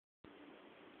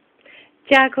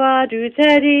Jacquard do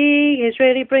Teddy is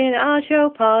really bringing our show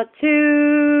part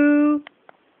 2.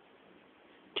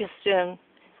 Just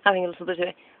having a little bit of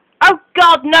it. Oh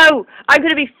God, no! I'm going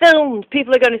to be filmed.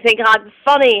 People are going to think I'm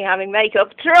funny having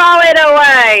makeup. Throw it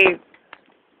away!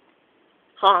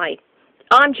 Hi,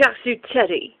 I'm Jacksuit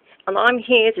Teddy, and I'm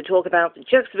here to talk about the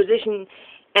juxtaposition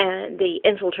and the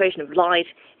infiltration of light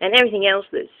and everything else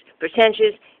that's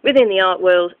pretentious within the art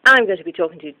world. I'm going to be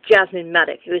talking to Jasmine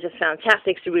Maddock, who is a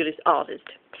fantastic surrealist artist.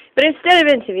 But instead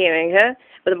of interviewing her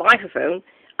with a microphone,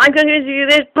 I'm going to interview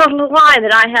this bottle of wine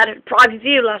that I had at private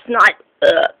view last night.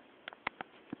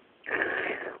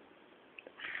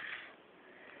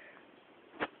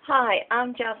 Hi,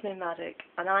 I'm Jasmine Maddock,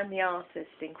 and I'm the artist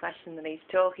in question that he's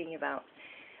talking about.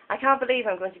 I can't believe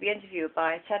I'm going to be interviewed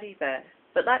by a teddy bear,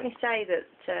 but let me say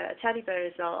that a teddy bear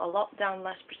is a lot down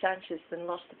less pretentious than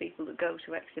lots of people that go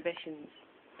to exhibitions.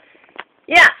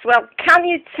 Yes, well, can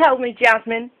you tell me,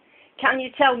 Jasmine, can you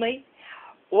tell me,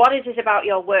 what is it about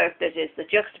your work that is the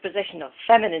juxtaposition of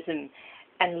feminism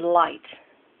and light?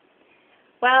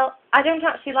 Well, I don't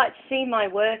actually like to see my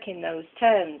work in those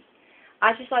terms.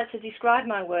 I just like to describe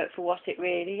my work for what it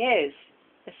really is,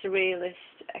 a surrealist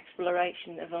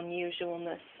exploration of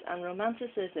unusualness and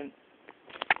romanticism.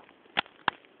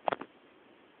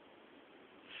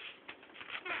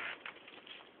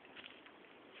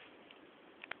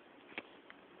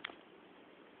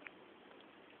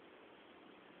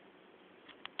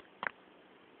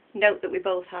 Note that we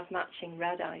both have matching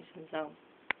red items on.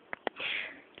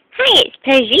 Hi, it's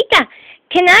Pajita.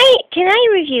 Can I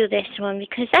review this one,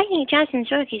 because I think Jasmine's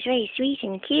work is very sweet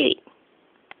and cute.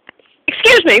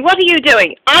 Excuse me, what are you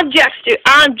doing? I'm Jax.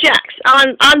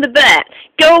 I'm the bear.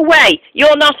 Go away.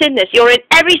 You're not in this. You're in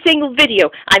every single video.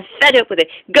 I'm fed up with it.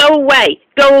 Go away.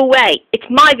 Go away. It's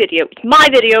my video. It's my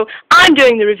video. I'm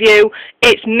doing the review.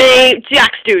 It's me,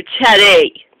 Jax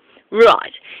Teddy.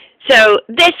 Right. So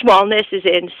this is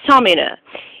in Somina.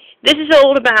 This is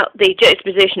all about the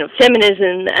juxtaposition of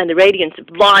feminism and the radiance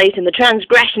of light and the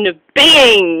transgression of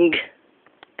being.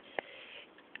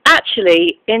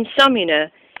 Actually,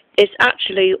 Insomnia is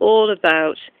actually all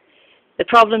about the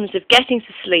problems of getting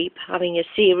to sleep, having a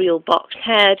cereal box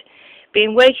head,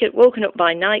 being woken up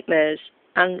by nightmares,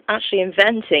 and actually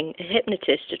inventing a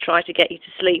hypnotist to try to get you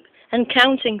to sleep, and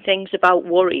counting things about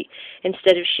worry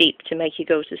instead of sheep to make you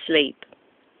go to sleep.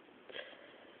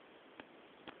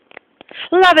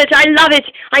 Love it, I love it,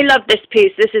 I love this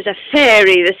piece. This is a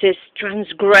fairy, this is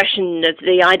transgression of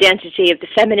the identity of the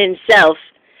feminine self.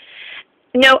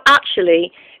 No,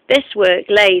 actually, this work,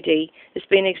 Lady, has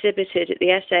been exhibited at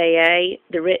the SAA,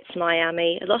 the Ritz,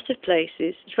 Miami, a lot of places.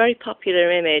 It's a very popular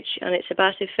image, and it's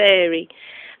about a fairy,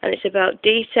 and it's about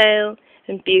detail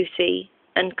and beauty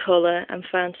and colour and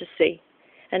fantasy,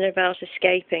 and about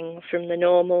escaping from the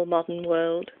normal modern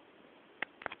world.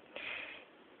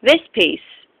 This piece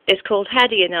is called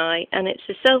Hedy and I, and it's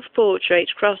a self-portrait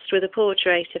crossed with a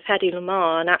portrait of Hedy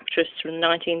Lamarr, an actress from the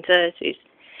 1930s.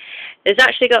 It's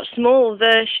actually got small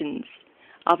versions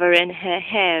of her in her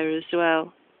hair as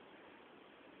well.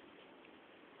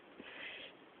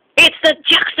 It's the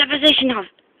juxtaposition of...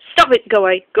 Stop it! Go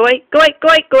away! Go away! Go away! Go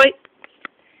away! Go away!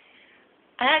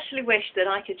 I actually wish that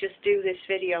I could just do this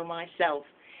video myself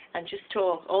and just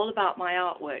talk all about my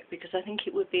artwork, because I think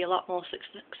it would be a lot more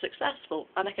successful,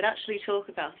 and I could actually talk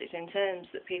about it in terms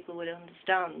that people would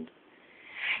understand.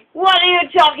 What are you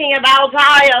talking about?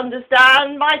 I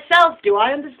understand myself. Do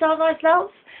I understand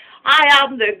myself? I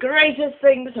am the greatest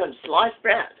thing since sliced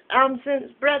bread, and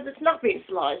since bread that's not been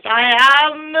sliced, I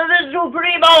am the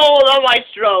supremo, the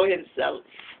maestro himself.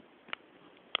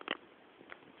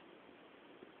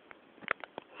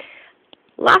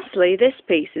 Lastly, this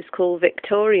piece is called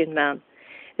Victorian Man.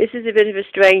 This is a bit of a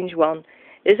strange one.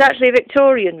 It's actually a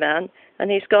Victorian man, and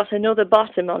he's got another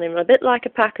bottom on him, a bit like a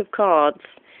pack of cards,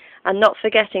 and not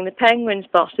forgetting the penguin's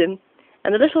bottom,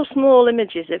 and the little small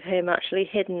images of him actually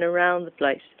hidden around the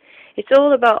place. It's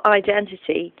all about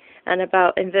identity and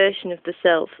about inversion of the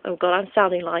self. Oh God, I'm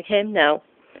sounding like him now.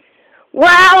 Well,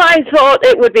 I thought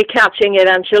it would be catching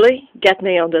eventually. Get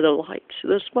me under the light,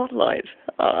 the spotlight.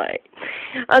 Aye.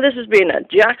 And this has been a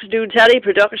Jax Do Teddy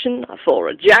production for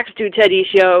a Jax Do Teddy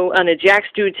show and a Jax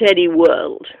Do Teddy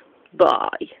world. Bye.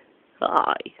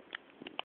 Bye.